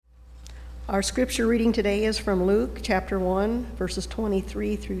Our scripture reading today is from Luke chapter 1, verses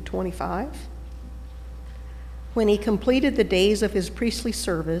 23 through 25. When he completed the days of his priestly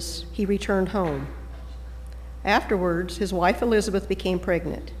service, he returned home. Afterwards, his wife Elizabeth became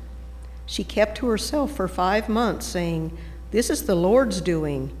pregnant. She kept to herself for 5 months, saying, "This is the Lord's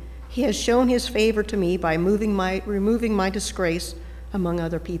doing. He has shown his favor to me by removing my disgrace among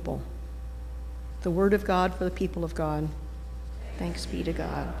other people." The word of God for the people of God. Thanks be to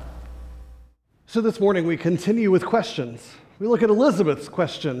God. So this morning we continue with questions. We look at Elizabeth's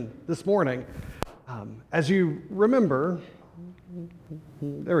question this morning. As you remember,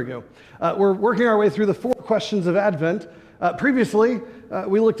 there we go. We're working our way through the 4 questions of Advent. Previously,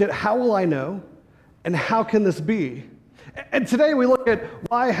 we looked at how will I know and how can this be? And today we look at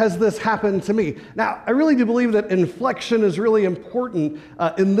why has this happened to me? Now, I really do believe that inflection is really important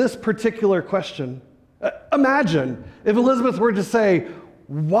in this particular question. Imagine if Elizabeth were to say,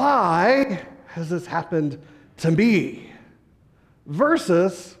 "Why has this happened to me?"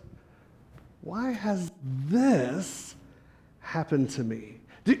 versus, "Why has this happened to me?"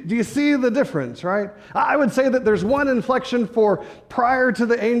 Do you see the difference, right? I would say that there's one inflection for prior to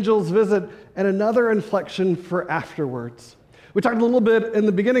the angel's visit and another inflection for afterwards. We talked a little bit in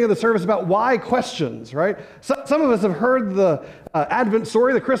the beginning of the service about why questions, right? Some of us have heard the Advent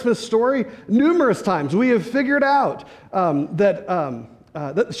story, the Christmas story, numerous times. We have figured out that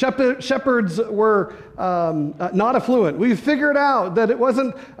shepherds were not affluent. We've figured out that it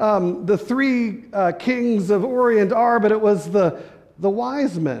wasn't the 3 kings of Orient are, but it was the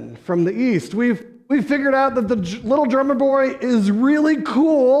wise men from the east. We've figured out that the little drummer boy is really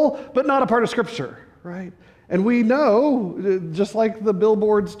cool, but not a part of Scripture, right? And we know, just like the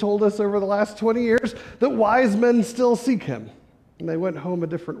billboards told us over the last 20 years, that wise men still seek him, and they went home a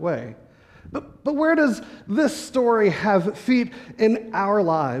different way. But where does this story have feet in our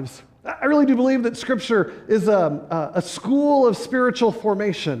lives? I really do believe that Scripture is a school of spiritual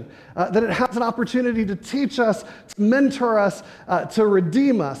formation, that it has an opportunity to teach us, to mentor us, to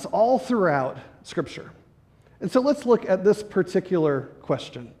redeem us all throughout Scripture. And so let's look at this particular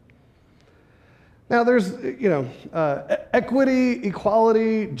question. Now there's, equity,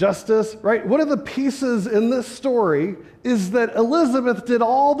 equality, justice, right? One of the pieces in this story is that Elizabeth did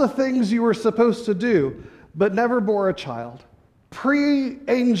all the things you were supposed to do, but never bore a child.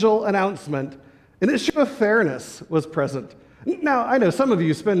 Pre-angel announcement, an issue of fairness was present. Now, I know some of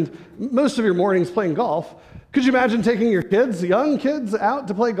you spend most of your mornings playing golf. Could you imagine taking your kids, young kids, out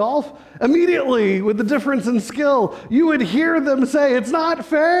to play golf? Immediately, with the difference in skill, you would hear them say, "It's not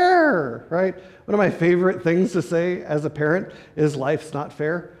fair," right? One of my favorite things to say as a parent is, "Life's not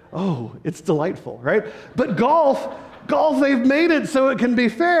fair." Oh, it's delightful, right? But golf, they've made it so it can be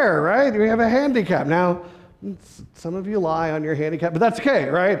fair, right? We have a handicap. Now, some of you lie on your handicap, but that's okay,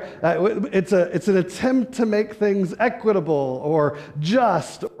 right? It's an attempt to make things equitable or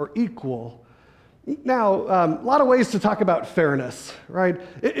just or equal. Now, a lot of ways to talk about fairness, right?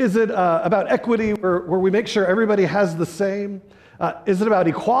 Is it about equity where we make sure everybody has the same? Is it about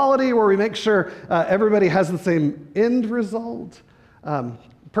equality where we make sure everybody has the same end result?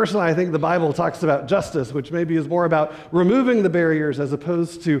 Personally, I think the Bible talks about justice, which maybe is more about removing the barriers as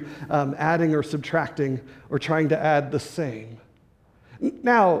opposed to adding or subtracting or trying to add the same.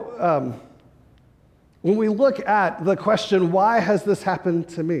 Now, when we look at the question, why has this happened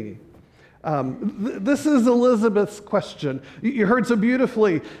to me? This is Elizabeth's question. You heard so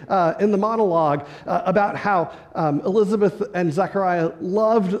beautifully in the monologue about how Elizabeth and Zechariah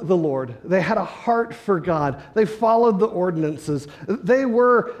loved the Lord. They had a heart for God. They followed the ordinances. They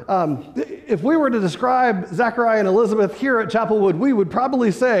were, if we were to describe Zechariah and Elizabeth here at Chapelwood, we would probably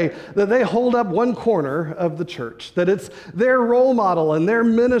say that they hold up one corner of the church, that it's their role model and their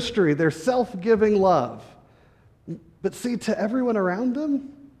ministry, their self-giving love. But see, to everyone around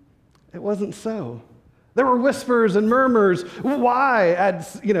them, it wasn't so. There were whispers and murmurs. Why, at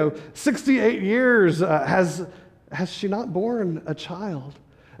 68 years, has she not borne a child?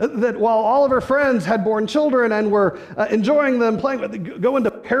 That while all of her friends had born children and were enjoying them, going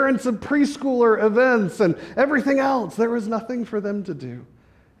to parents and preschooler events and everything else, there was nothing for them to do.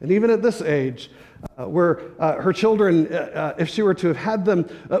 And even at this age, where her children, if she were to have had them,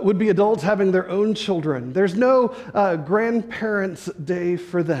 would be adults having their own children. There's no grandparents' day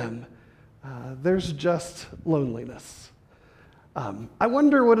for them. There's just loneliness. I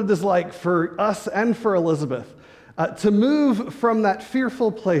wonder what it is like for us and for Elizabeth to move from that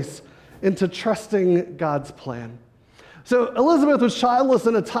fearful place into trusting God's plan. So Elizabeth was childless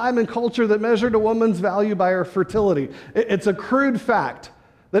in a time and culture that measured a woman's value by her fertility. It's a crude fact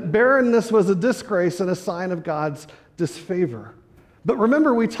that barrenness was a disgrace and a sign of God's disfavor. But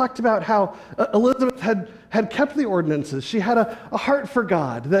remember, we talked about how Elizabeth had kept the ordinances. She had a heart for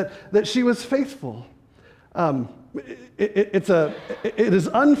God, that she was faithful. It is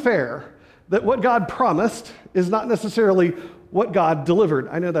unfair that what God promised is not necessarily what God delivered.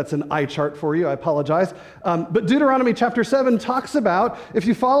 I know that's an eye chart for you, I apologize. But Deuteronomy chapter 7 talks about if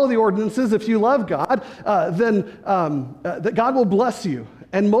you follow the ordinances, if you love God, then that God will bless you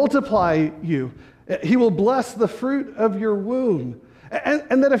and multiply you. He will bless the fruit of your womb.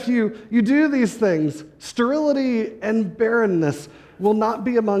 And that if you do these things, sterility and barrenness will not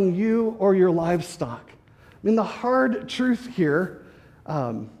be among you or your livestock. I mean, the hard truth here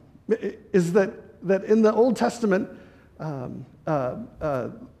is that in the Old Testament,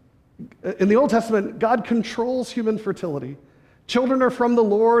 God controls human fertility. Children are from the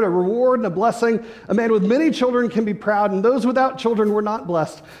Lord, a reward and a blessing. A man with many children can be proud, and those without children were not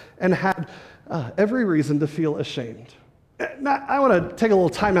blessed and had every reason to feel ashamed. Now, I want to take a little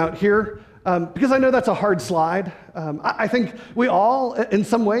time out here because I know that's a hard slide. I think we all, in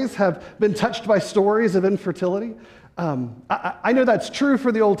some ways, have been touched by stories of infertility. I know that's true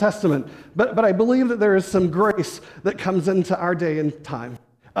for the Old Testament, but I believe that there is some grace that comes into our day and time.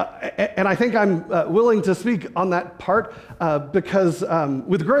 And I think I'm willing to speak on that part because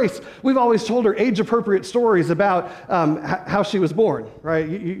with Grace, we've always told her age-appropriate stories about how she was born, right?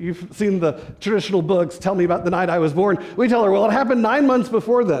 You've seen the traditional books, Tell Me About the Night I Was Born. We tell her, well, it happened 9 months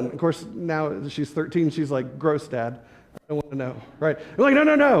before then. Of course, now she's 13, she's like, gross, Dad. I don't want to know, right? We're like,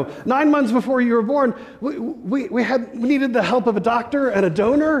 no. 9 months before you were born, we needed the help of a doctor and a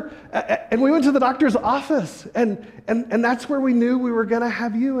donor, and we went to the doctor's office, and that's where we knew we were going to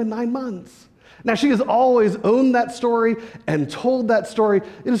have you in 9 months. Now, she has always owned that story and told that story.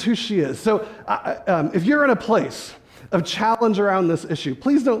 It is who she is. So if you're in a place of challenge around this issue,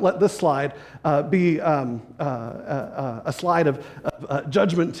 please don't let this slide be a slide of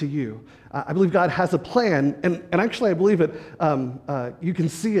judgment to you. I believe God has a plan, and actually I believe it. You can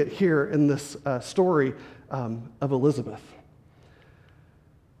see it here in this story of Elizabeth.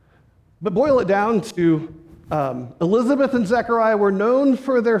 But boil it down to Elizabeth and Zechariah were known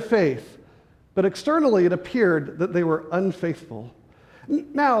for their faith, but externally it appeared that they were unfaithful.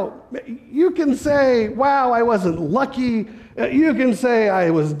 Now, you can say, wow, I wasn't lucky. You can say I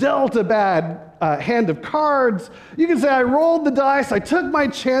was dealt a bad hand of cards. You can say I rolled the dice, I took my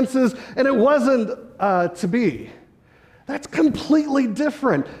chances, and it wasn't to be. That's completely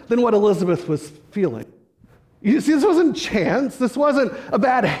different than what Elizabeth was feeling. You see, this wasn't chance. This wasn't a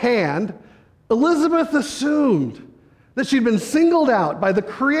bad hand. Elizabeth assumed that she'd been singled out by the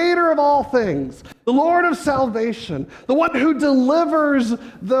creator of all things, the Lord of salvation, the one who delivers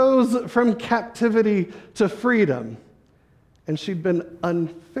those from captivity to freedom. And she'd been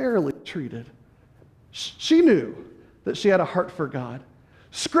unfairly treated. She knew that she had a heart for God.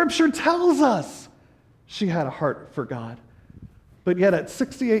 Scripture tells us she had a heart for God. But yet at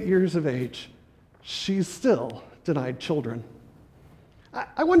 68 years of age, she's still denied children.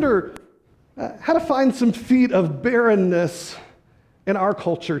 I wonder how to find some feet of barrenness in our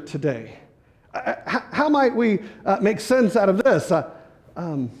culture today. How might we make sense out of this?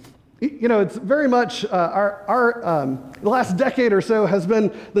 It's very much the last decade or so has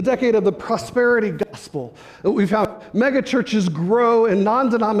been the decade of the prosperity gospel. We've found mega churches grow in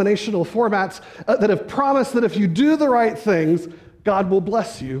non-denominational formats that have promised that if you do the right things, God will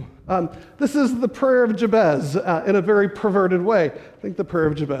bless you. This is the prayer of Jabez in a very perverted way. I think the prayer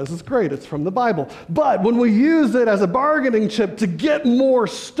of Jabez is great. It's from the Bible. But when we use it as a bargaining chip to get more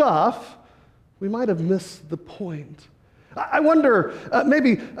stuff, we might have missed the point. I wonder,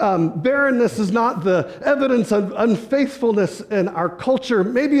 maybe barrenness is not the evidence of unfaithfulness in our culture.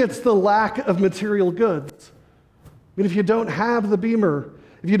 Maybe it's the lack of material goods. I mean, if you don't have the Beamer,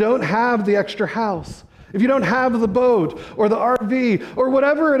 if you don't have the extra house, if you don't have the boat or the RV or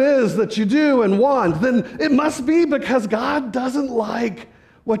whatever it is that you do and want, then it must be because God doesn't like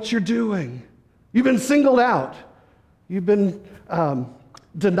what you're doing. You've been singled out. You've been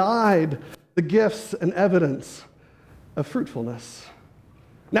denied the gifts and evidence of fruitfulness.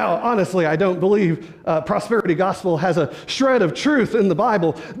 Now, honestly, I don't believe prosperity gospel has a shred of truth in the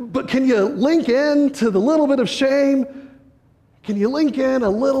Bible, but can you link in to the little bit of shame? Can you link in a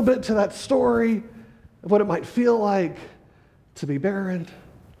little bit to that story of what it might feel like to be barren?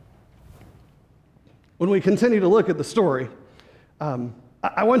 When we continue to look at the story,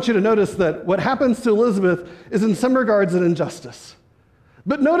 I want you to notice that what happens to Elizabeth is in some regards an injustice.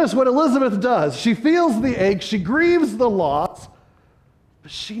 But notice what Elizabeth does. She feels the ache, she grieves the loss,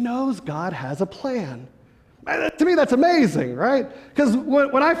 but she knows God has a plan. To me, that's amazing, right? Because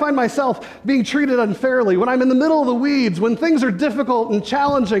when I find myself being treated unfairly, when I'm in the middle of the weeds, when things are difficult and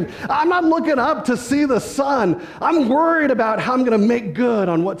challenging, I'm not looking up to see the sun. I'm worried about how I'm going to make good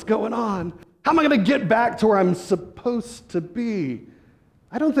on what's going on. How am I going to get back to where I'm supposed to be?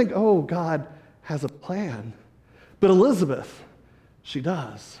 I don't think, oh, God has a plan. But Elizabeth, she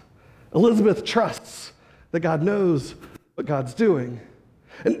does. Elizabeth trusts that God knows what God's doing.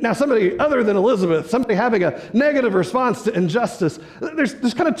 And now somebody other than Elizabeth, somebody having a negative response to injustice,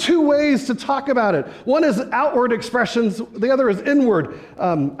 there's kind of two ways to talk about it. One is outward expressions, the other is inward.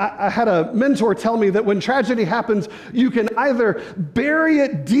 I had a mentor tell me that when tragedy happens, you can either bury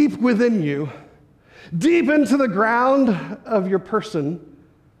it deep within you, deep into the ground of your person,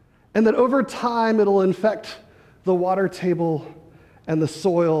 and that over time it'll infect the water table and the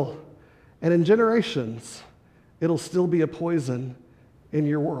soil, and in generations, it'll still be a poison in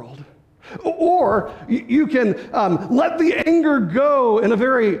your world. Or you can let the anger go in a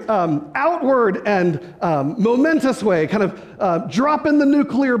very outward and momentous way, kind of dropping the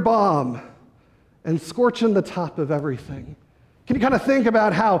nuclear bomb and scorching the top of everything. Can you kind of think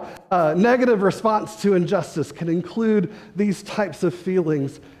about how negative response to injustice can include these types of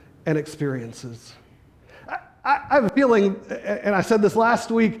feelings and experiences? I have a feeling, and I said this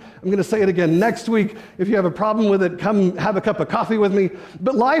last week, I'm going to say it again next week. If you have a problem with it, come have a cup of coffee with me.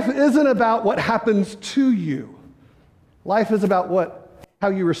 But life isn't about what happens to you. Life is about how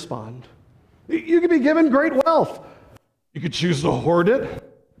you respond. You could be given great wealth. You could choose to hoard it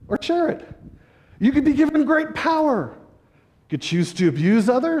or share it. You could be given great power. You could choose to abuse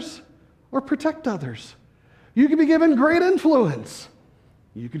others or protect others. You could be given great influence.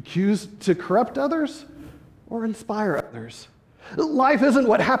 You could choose to corrupt others or inspire others. Life isn't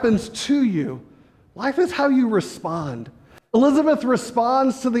what happens to you. Life is how you respond. Elizabeth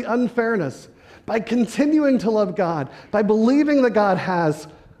responds to the unfairness by continuing to love God, by believing that God has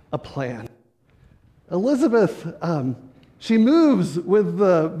a plan. Elizabeth, she moves with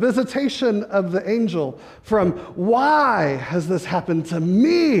the visitation of the angel from why has this happened to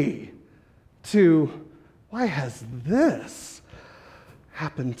me to why has this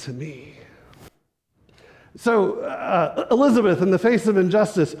happened to me? So Elizabeth, in the face of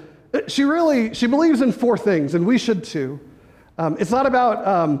injustice, she believes in four things, and we should too. It's not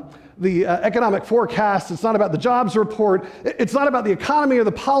about the economic forecast. It's not about the jobs report. It's not about the economy or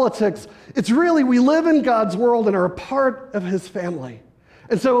the politics. It's really we live in God's world and are a part of his family.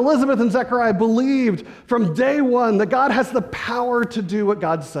 And so Elizabeth and Zechariah believed from day one that God has the power to do what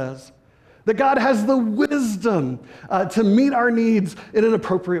God says, that God has the wisdom to meet our needs in an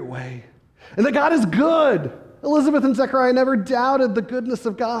appropriate way. And that God is good. Elizabeth and Zechariah never doubted the goodness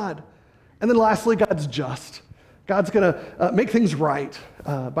of God. And then lastly, God's just. God's going to make things right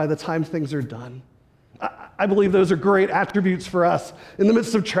by the time things are done. I believe those are great attributes for us in the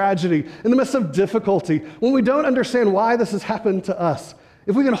midst of tragedy, in the midst of difficulty, when we don't understand why this has happened to us.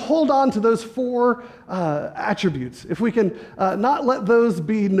 If we can hold on to those four attributes, if we can not let those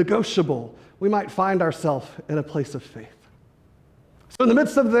be negotiable, we might find ourselves in a place of faith. So in the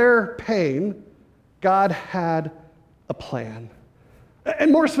midst of their pain, God had a plan.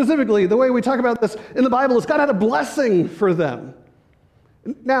 And more specifically, the way we talk about this in the Bible is God had a blessing for them.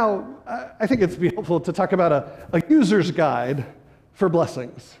 Now, I think it's helpful to talk about a user's guide for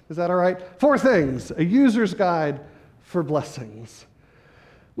blessings. Is that all right? 4 things, a user's guide for blessings.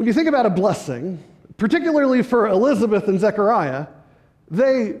 When you think about a blessing, particularly for Elizabeth and Zechariah,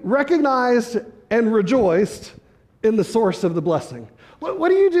 they recognized and rejoiced in the source of the blessing. What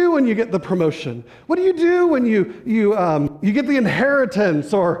do you do when you get the promotion? What do you do when you get the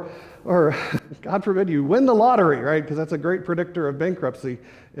inheritance or God forbid you win the lottery, right? Because that's a great predictor of bankruptcy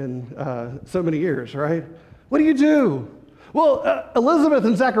in so many years, right? What do you do? Well, Elizabeth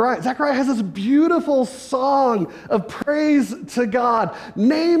and Zechariah has this beautiful song of praise to God,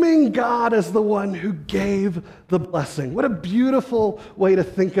 naming God as the one who gave the blessing. What a beautiful way to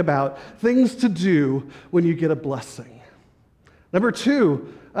think about things to do when you get a blessing. Number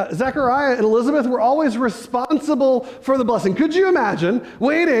 2, Zechariah and Elizabeth were always responsible for the blessing. Could you imagine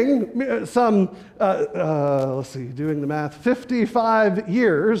waiting doing the math, 55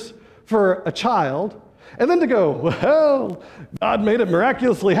 years for a child, and then to go, well, God made it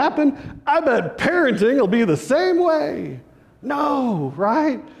miraculously happen. I bet parenting will be the same way. No,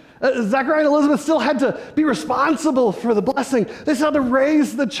 right? Zechariah and Elizabeth still had to be responsible for the blessing. They still had to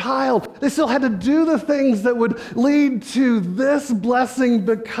raise the child. They still had to do the things that would lead to this blessing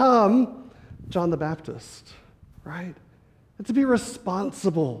become John the Baptist, right? And to be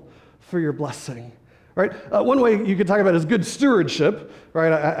responsible for your blessing, right? One way you could talk about it is good stewardship,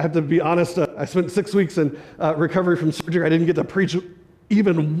 right? I have to be honest, I spent 6 weeks in recovery from surgery. I didn't get to preach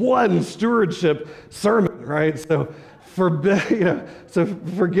even one stewardship sermon, right? So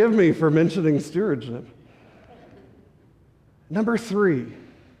forgive me for mentioning stewardship. Number 3,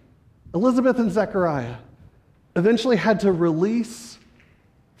 Elizabeth and Zechariah eventually had to release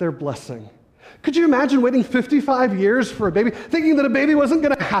their blessing. Could you imagine waiting 55 years for a baby, thinking that a baby wasn't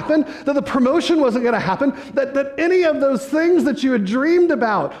going to happen, that the promotion wasn't going to happen, that any of those things that you had dreamed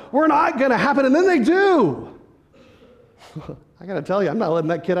about were not going to happen, and then they do? I got to tell you, I'm not letting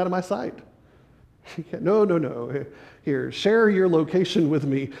that kid out of my sight. No. Here, share your location with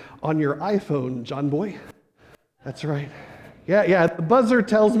me on your iPhone, John Boy. That's right. Yeah, the buzzer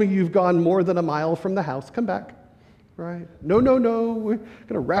tells me you've gone more than a mile from the house. Come back, right? No. We're going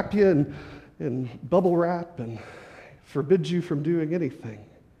to wrap you in bubble wrap and forbid you from doing anything,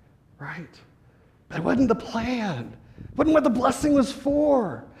 right? But it wasn't the plan. It wasn't what the blessing was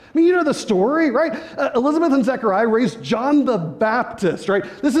for. I mean, you know the story, right? Elizabeth and Zechariah raised John the Baptist, right?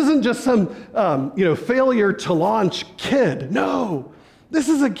 This isn't just some, failure to launch kid. No. This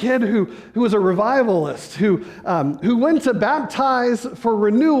is a kid who was a revivalist, who went to baptize for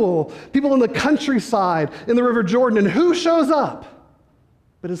renewal, people in the countryside, in the River Jordan, and who shows up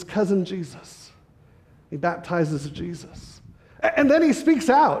but his cousin Jesus? He baptizes Jesus. And then he speaks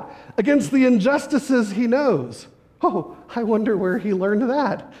out against the injustices he knows. Oh, I wonder where he learned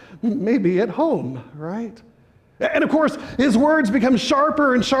that. Maybe at home, right? And of course, his words become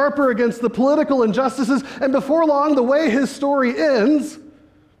sharper and sharper against the political injustices, and before long, the way his story ends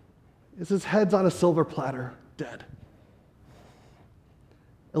is his head's on a silver platter, dead.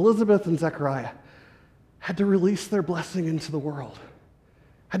 Elizabeth and Zechariah had to release their blessing into the world,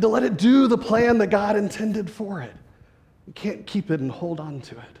 had to let it do the plan that God intended for it. You can't keep it and hold on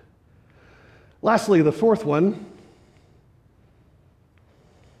to it. Lastly, the fourth one,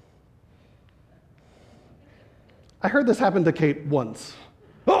 I heard this happen to Kate once.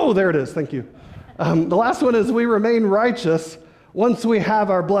 Oh, there it is, thank you. The last one is we remain righteous once we have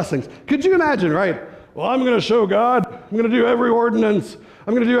our blessings. Could you imagine, right? Well, I'm going to show God. I'm going to do every ordinance.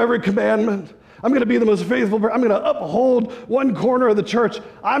 I'm going to do every commandment. I'm going to be the most faithful person. I'm going to uphold one corner of the church.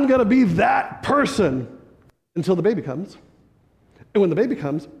 I'm going to be that person until the baby comes. And when the baby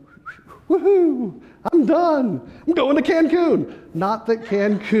comes, woohoo, I'm done. I'm going to Cancun. Not that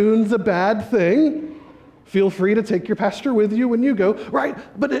Cancun's a bad thing. Feel free to take your pastor with you when you go, right?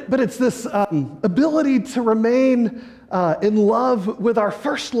 But it's this ability to remain in love with our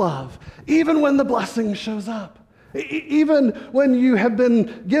first love, even when the blessing shows up. Even when you have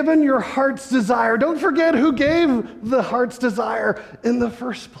been given your heart's desire, don't forget who gave the heart's desire in the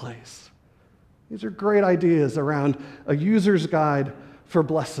first place. These are great ideas around a user's guide for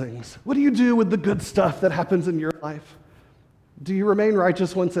blessings. What do you do with the good stuff that happens in your life? Do you remain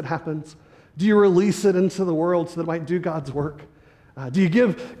righteous once it happens? Do you release it into the world so that it might do God's work? Do you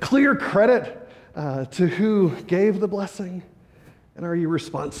give clear credit to who gave the blessing? And are you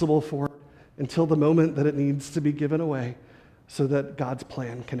responsible for it until the moment that it needs to be given away so that God's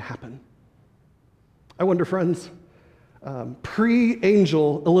plan can happen? I wonder, friends,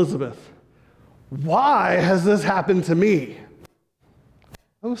 pre-angel Elizabeth, why has this happened to me?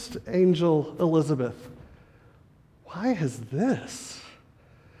 Post-angel Elizabeth, why has this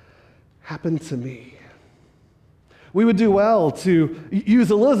happened to me? We would do well to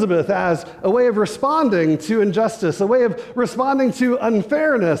use Elizabeth as a way of responding to injustice, a way of responding to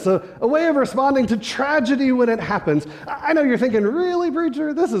unfairness, a way of responding to tragedy when it happens. I know you're thinking, really,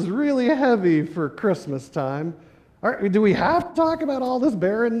 preacher? This is really heavy for Christmas time. Do we have to talk about all this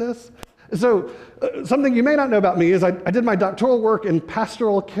barrenness? So something you may not know about me is I did my doctoral work in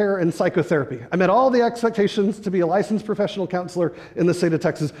pastoral care and psychotherapy. I met all the expectations to be a licensed professional counselor in the state of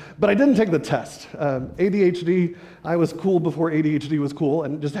Texas, but I didn't take the test. ADHD, I was cool before ADHD was cool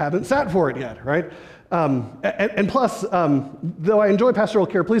and just haven't sat for it yet, right? And plus, though I enjoy pastoral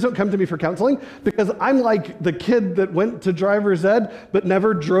care, please don't come to me for counseling because I'm like the kid that went to driver's ed but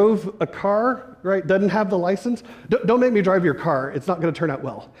never drove a car, right? Doesn't have the license. Don't make me drive your car. It's not going to turn out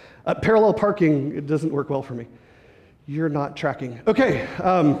well. Parallel parking, it doesn't work well for me. You're not tracking. Okay.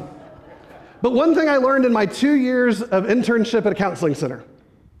 But one thing I learned in my 2 years of internship at a counseling center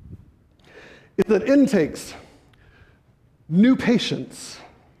is that intakes, new patients,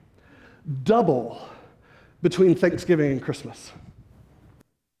 double between Thanksgiving and Christmas.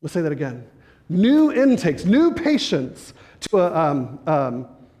 Let's say that again. New intakes, new patients to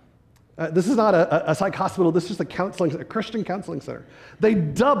this is not a psych hospital, this is just a Christian counseling center. They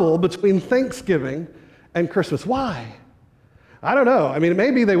double between Thanksgiving and Christmas. Why? I don't know. I mean,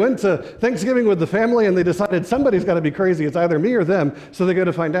 maybe they went to Thanksgiving with the family and they decided somebody's got to be crazy. It's either me or them, so they go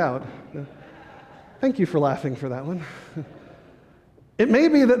to find out. Thank you for laughing for that one. It may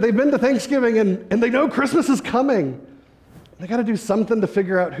be that they've been to Thanksgiving and they know Christmas is coming. They got to do something to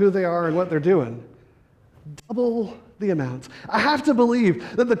figure out who they are and what they're doing. Double the amounts. I have to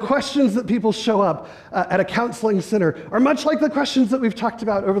believe that the questions that people show up at a counseling center are much like the questions that we've talked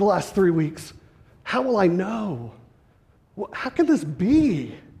about over the last 3 weeks. How will I know? How can this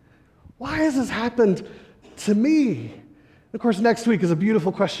be? Why has this happened to me? Of course, next week is a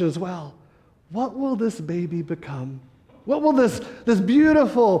beautiful question as well. What will this baby become? What will this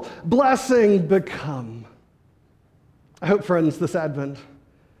beautiful blessing become? I hope, friends, this Advent,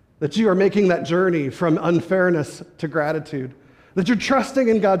 that you are making that journey from unfairness to gratitude, that you're trusting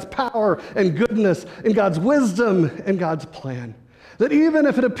in God's power and goodness, in God's wisdom and God's plan, that even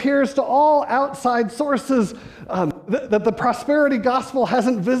if it appears to all outside sources that the prosperity gospel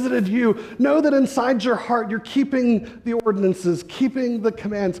hasn't visited you, know that inside your heart you're keeping the ordinances, keeping the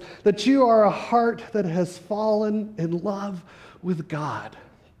commands, that you are a heart that has fallen in love with God.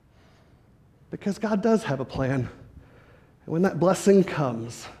 Because God does have a plan. And when that blessing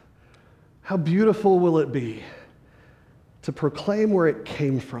comes, how beautiful will it be to proclaim where it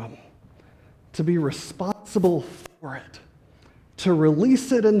came from, to be responsible for it, to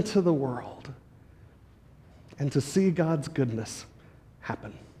release it into the world, and to see God's goodness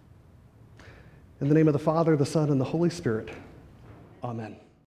happen. In the name of the Father, the Son, and the Holy Spirit, amen.